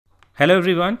Hello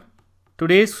everyone.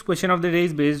 Today's question of the day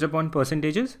is based upon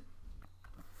percentages.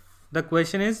 The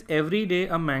question is, every day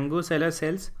a mango seller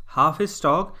sells half his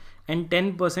stock and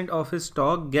 10% of his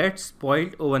stock gets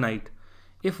spoiled overnight.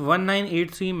 If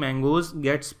 1983 mangoes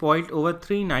get spoiled over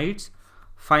 3 nights,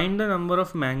 find the number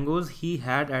of mangoes he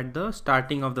had at the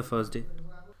starting of the first day.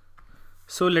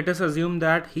 So let us assume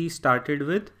that he started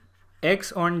with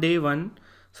X on day 1.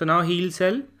 So now he'll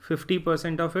sell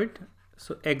 50% of it.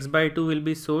 So X by 2 will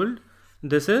be sold.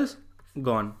 This is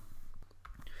gone.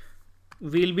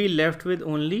 We'll be left with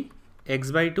only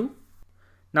X by 2.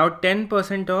 Now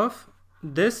 10% of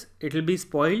this, it will be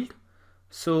spoiled.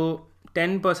 So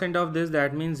 10% of this,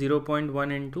 that means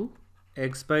 0.1 into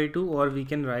X by 2, or we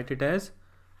can write it as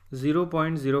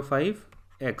 0.05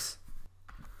 X.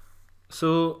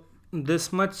 So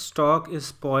this much stock is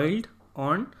spoiled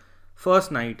on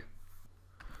first night.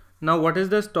 Now what is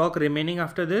the stock remaining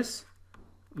after this?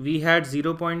 We had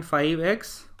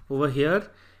 0.5x over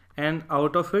here, and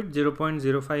out of it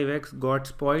 0.05x got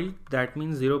spoiled. That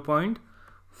means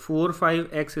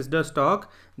 0.45x is the stock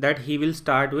that he will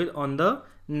start with on the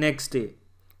next day.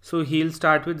 So he'll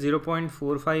start with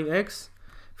 0.45x.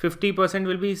 50%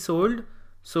 will be sold,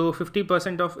 so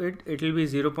 50% of it will be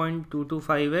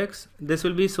 0.225x. This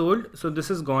will be sold, so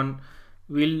this is gone.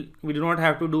 We do not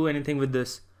have to do anything with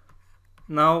this.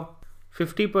 Now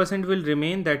 50% will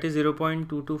remain, that is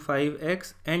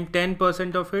 0.225x, and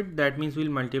 10% of it, that means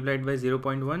we'll multiply it by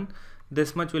 0.1.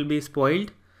 This much will be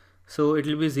spoiled, so it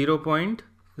will be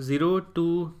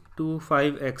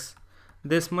 0.0225x.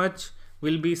 This much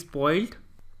will be spoiled,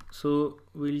 so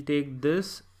we'll take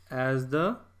this as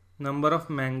the number of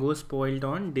mangoes spoiled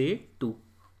on day 2.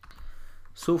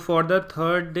 So for the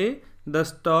third day, the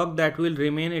stock that will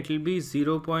remain, it will be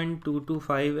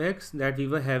 0.225x that we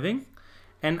were having,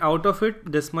 and out of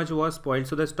it this much was spoiled,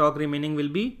 so the stock remaining will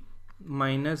be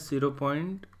minus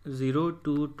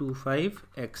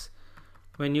 0.0225x.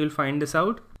 When you will find this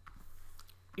out,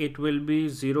 it will be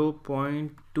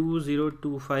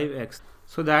 0.2025x.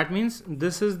 so that means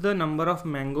this is the number of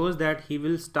mangoes that he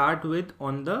will start with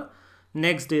on the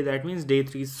next day, that means day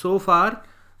 3. So far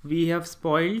we have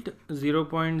spoiled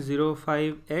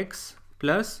 0.05x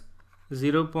plus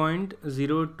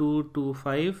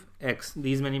 0.0225x,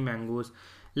 these many mangoes.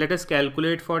 Let us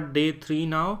calculate for day 3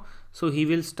 now. So he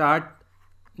will start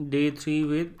day 3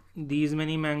 with these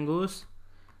many mangoes.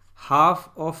 Half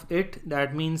of it,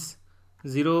 that means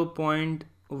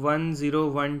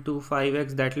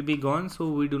 0.10125x, that will be gone, so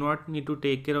we do not need to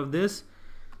take care of this.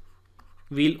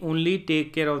 We'll only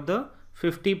take care of the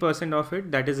 50% of it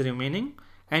that is remaining,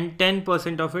 and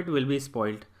 10% of it will be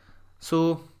spoiled.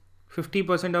 So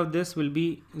 50% of this will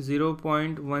be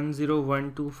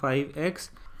 0.10125x.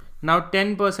 Now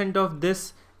 10% of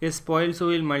this is spoiled, so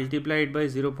we'll multiply it by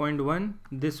 0.1.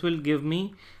 This will give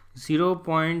me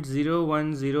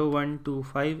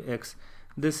 0.010125x.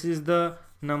 This is the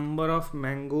number of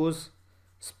mangoes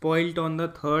spoiled on the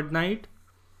third night.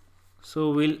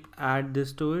 So we'll add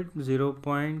this to it,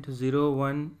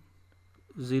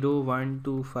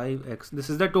 0.010125x. This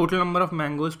is the total number of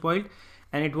mangoes spoiled,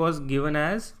 and it was given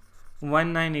as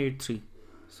 1983.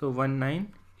 So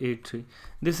 1983.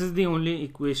 This is the only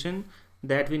equation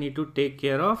that we need to take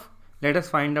care of. Let us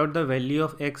find out the value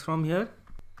of x from here.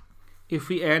 If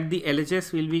we add the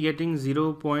LHS, we'll be getting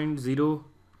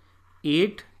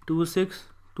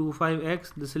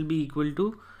 0.082625x. This will be equal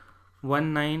to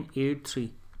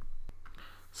 1983.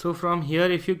 So from here,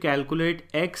 if you calculate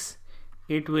x,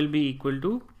 it will be equal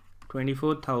to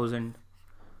 24,000.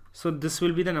 So this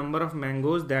will be the number of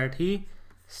mangoes that he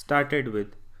started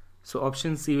with. So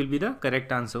option C will be the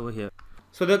correct answer over here.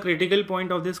 So the critical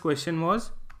point of this question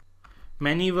was,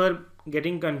 many were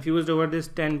getting confused over this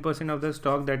 10% of the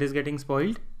stock that is getting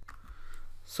spoiled.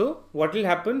 So what will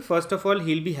happen? First of all,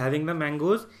 he'll be having the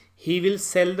mangoes. He will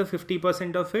sell the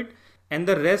 50% of it, and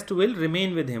the rest will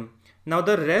remain with him. Now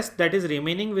the rest that is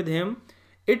remaining with him,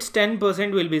 its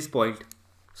 10% will be spoiled.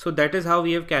 So that is how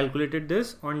we have calculated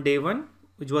this on day 1,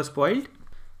 which was spoiled.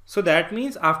 So that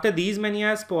means after these many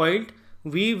are spoiled,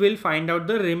 we will find out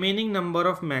the remaining number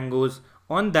of mangoes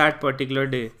on that particular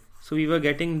day. So we were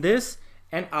getting this,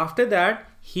 and after that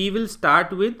he will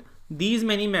start with these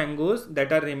many mangoes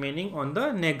that are remaining on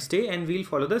the next day, and we'll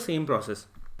follow the same process.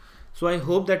 So I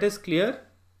hope that is clear.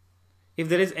 If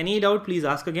there is any doubt, please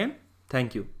ask again.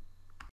 Thank you.